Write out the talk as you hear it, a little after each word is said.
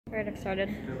Right, I've started.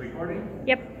 The recording?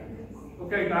 Yep.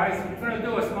 Okay guys, we're going to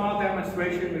do a small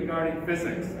demonstration regarding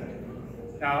physics.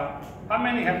 Now, how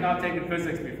many have not taken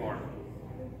physics before?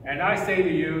 And I say to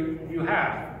you, you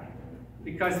have.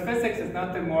 Because physics is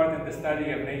nothing more than the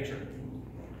study of nature.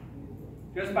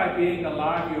 Just by being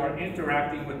alive, you are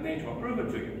interacting with nature. I'll prove it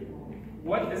to you.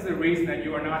 What is the reason that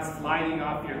you are not sliding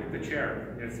off the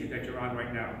chair, the seat that you're on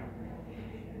right now?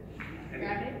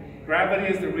 Gravity? Gravity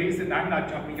is the reason. I'm not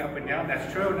jumping up and down.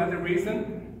 That's true. Another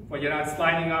reason why you're not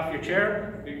sliding off your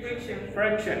chair? Friction.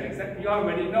 Friction. Exactly. You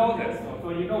already know this. So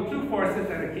you know two forces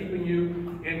that are keeping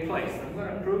you in place. I'm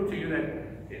going to prove to you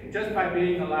that just by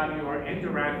being alive, you are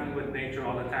interacting with nature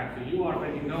all the time. So you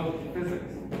already know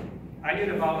physics. I need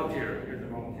a volunteer. Here's a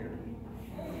volunteer.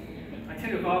 I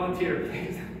need a volunteer,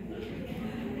 please.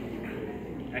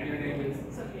 And your name is?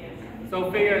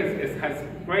 Sophia has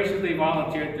graciously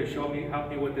volunteered to help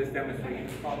me with this demonstration.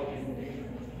 Follow me.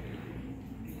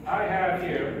 I have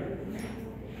here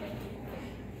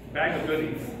a bag of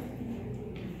goodies.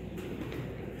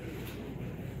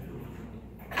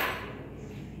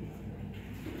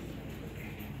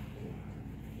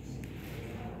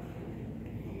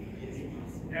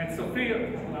 And Sophia,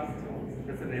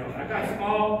 that's a nail. I got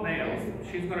small nails.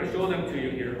 She's going to show them to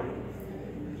you here.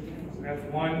 That's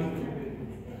one.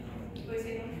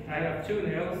 I have two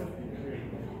nails.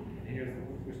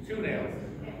 There's two nails.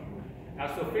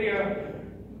 Now, Sophia,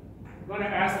 I'm going to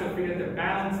ask Sophia to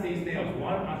balance these nails,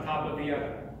 one on top of the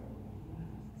other.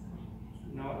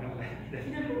 No.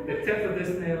 The tip of this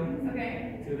nail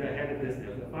to the head of this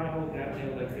nail. If I hold that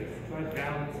nail like this, try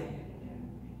balancing.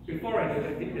 Before I do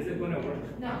that, is it going to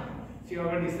work? No. She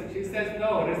already said. She says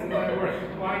no. It isn't going to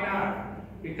work. Why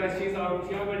not? Because she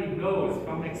already knows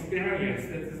from experience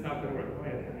this is not going to work. Go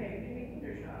ahead.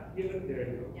 Give it there.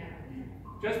 You go. Yeah.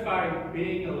 Just by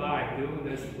being alive, doing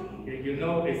this, you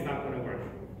know it's not going to work.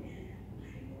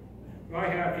 So I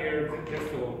have here, just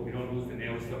so we don't lose the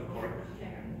nail stuff cork.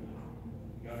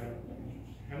 Got it.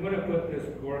 I'm going to put this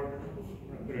cork. I'm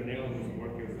going to put a nail in this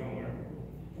cork here somewhere.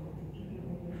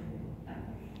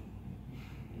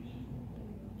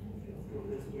 Let's go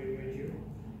this way right here.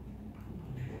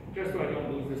 Just so I don't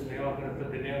lose this nail, I'm going to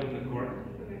put the nail in the cork.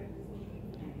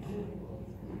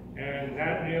 And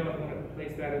that nail, I'm going to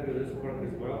place that into this cork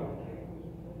as well.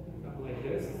 Something like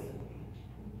this.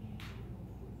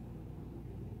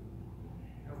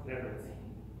 There.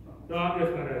 So I'm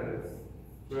just going to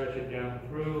stretch it down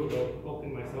through,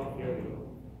 poking myself. There we go.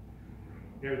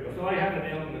 There we go. So I have a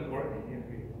nail in the cork.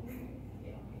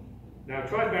 Now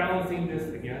try balancing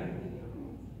this again.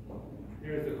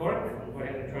 There's the cork. Go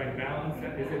ahead and try and balance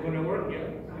that. Is it going to work? Yeah.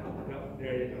 No.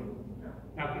 There you go.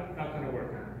 Not going to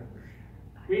work.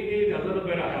 We need a little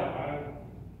bit of help.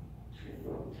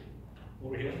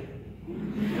 Over here.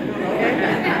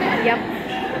 Yep.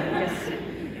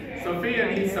 Yes. Sophia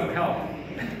needs some help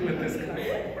with this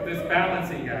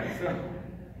balancing act. So I'm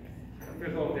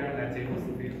going to go there on that table,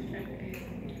 Sophia.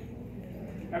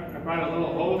 I brought a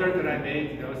little holder that I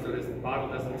made, so this bottle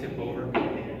doesn't tip over.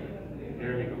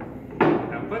 There we go.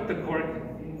 Now put the cork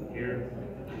here.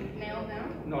 Nail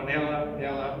down? No, nail up,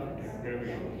 nail up. There we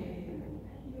go.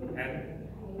 And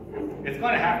it's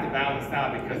going to have to balance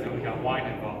now because we got wine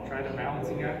involved. Try the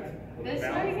balancing act. This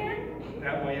way again?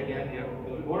 That way again, yeah.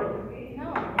 Will it work?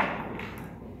 No.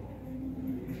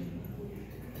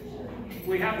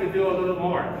 We have to do a little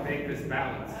more to make this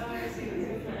balance. Oh, I see.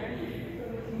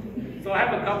 So I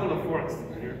have a couple of forks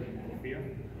here.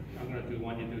 I'm going to do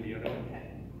one, you do the other one.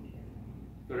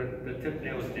 So the tip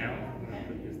nail is down. I'm going to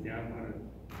put this down.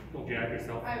 Don't jab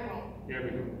yourself. I won't. There we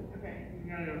go. Okay.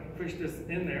 You're going to push this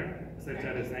in there, such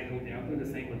that it's angled down. Do the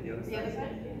same with the other side. The other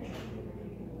side?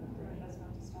 That's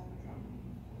not to stop myself.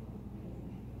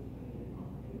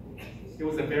 It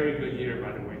was a very good year,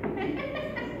 by the way.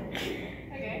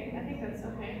 Okay, I think that's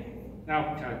okay.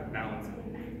 Now try to balance it.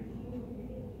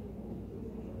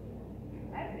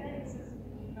 I feel like this is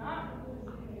not.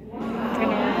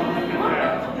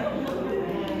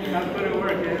 Not going to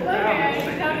work. It's Okay, I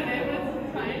balanced. counted it, but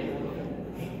it's fine.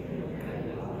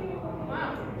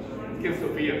 Wow. Give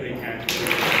Sophia a big hand.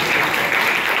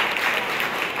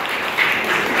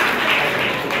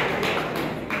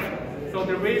 So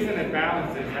the reason it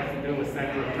balances has to do with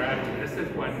center of gravity. This is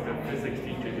what the physics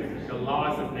teaches you, the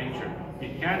laws of nature. You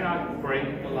cannot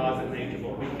break the laws of nature.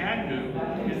 What we can do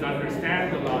is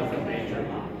understand the laws of nature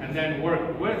and then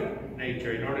work with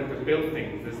nature in order to build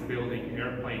things, this building,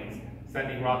 airplanes,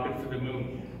 sending rockets to the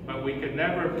moon. But we could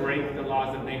never break the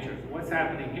laws of nature. So what's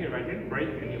happening here? I didn't break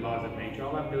any laws of nature.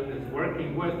 All I'm doing is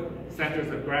working with centers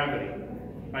of gravity.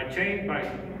 By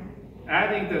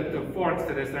adding the forks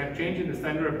to this, I'm changing the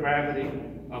center of gravity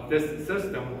of this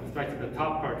system, especially the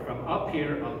top part, from up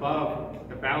here above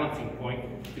the balancing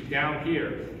point to down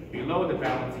here below the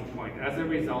balancing point. As a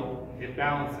result, it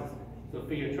balances. So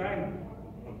Sophia, try and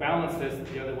balance this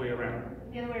the other way around.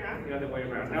 The other way around? The other way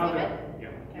around. So Now, flip yeah.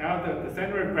 Now the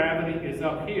center of gravity is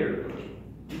up here.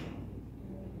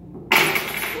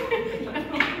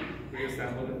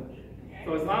 Reassemble it.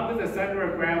 So as long as the center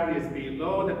of gravity is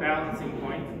below the balancing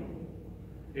point,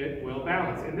 it will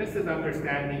balance. And this is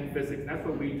understanding physics. That's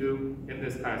what we do in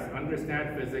this class.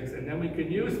 Understand physics, and then we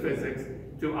can use physics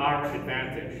to our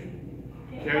advantage.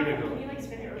 There you go. Can you like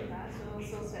spin it really fast so it'll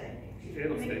still stay?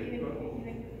 It'll stay. You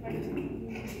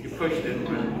You pushed it.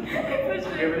 But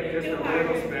give it just a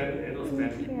little spin. It'll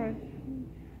spin.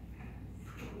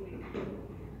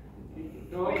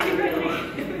 No,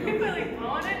 You're like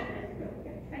blowing it?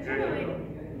 I There you totally. go.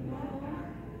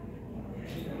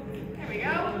 There we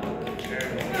go. There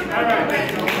you go. All right. Thank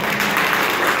you.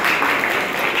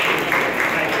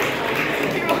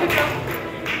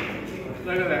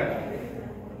 Look at that.